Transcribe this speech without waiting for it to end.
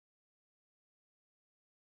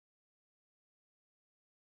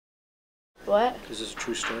What? Is this a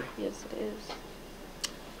true story? Yes, it is.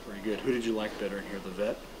 Very good. Who did you like better in here, the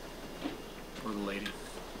vet or the lady?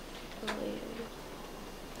 The lady.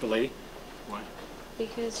 The lady? Why?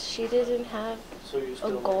 Because she didn't have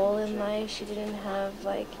a goal in life. She didn't have,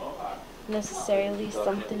 like, necessarily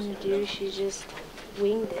something to do. She just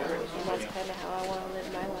winged it. And that's kind of how I want to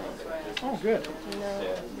live my life. Oh, good. You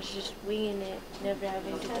know, it's just winging it, never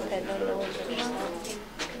having to depend on no one but yourself.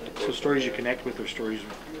 So stories you connect with are stories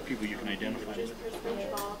of people you can identify with.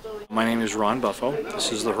 My name is Ron Buffo.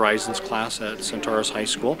 This is the Horizons class at Centaurus High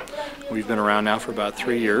School. We've been around now for about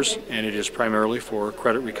 3 years, and it is primarily for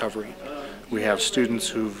credit recovery. We have students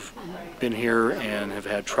who've been here and have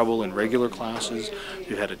had trouble in regular classes,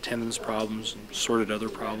 who've had attendance problems and sorted other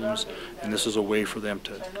problems, and this is a way for them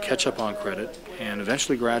to catch up on credit and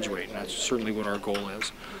eventually graduate, and that's certainly what our goal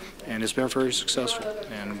is. And it's been very successful,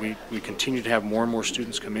 and we continue to have more and more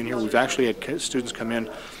students come in here. We've actually had students come in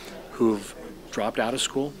who've dropped out of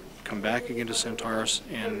school, come back again to Centaurus,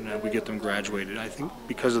 and we get them graduated. I think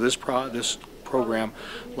because of this program,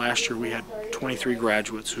 last year we had 23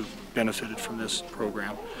 graduates who benefited from this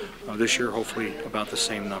program. This year, hopefully, about the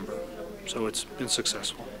same number. So it's been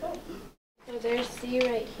successful. There's C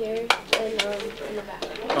right here and in the back.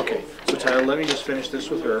 Okay, so Tyler, let me just finish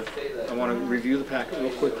this with her. I want to review the packet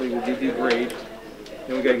real quickly. We'll give you a grade.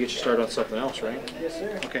 Then we got to get you started on something else, right? Yes,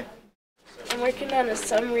 sir. Okay. I'm working on a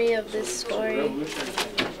summary of this story.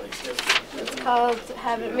 It's called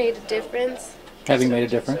Haven't Made a Difference. Having made a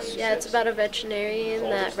difference? Yeah, it's about a veterinarian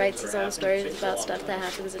that writes his own stories about stuff that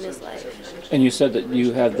happens in his life. And you said that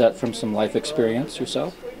you had that from some life experience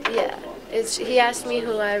yourself? Yeah. He asked me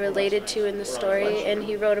who I related to in the story, and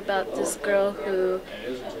he wrote about this girl who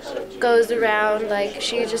goes around, like,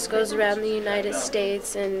 she just goes around the United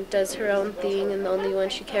States and does her own thing, and the only one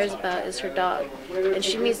she cares about is her dog. And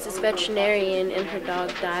she meets this veterinarian, and her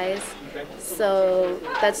dog dies, so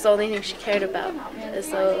that's the only thing she cared about. And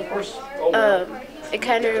so it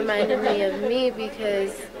kind of reminded me of me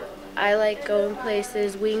because I like going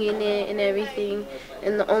places, winging it and everything,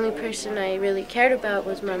 and the only person I really cared about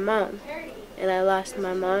was my mom. And I lost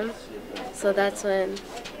my mom, so that's when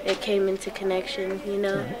it came into connection, you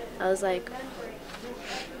know? I was like,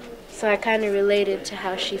 so I kind of related to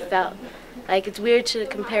how she felt. Like, it's weird to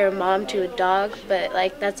compare a mom to a dog, but,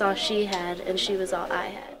 like, that's all she had, and she was all I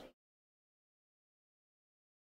had.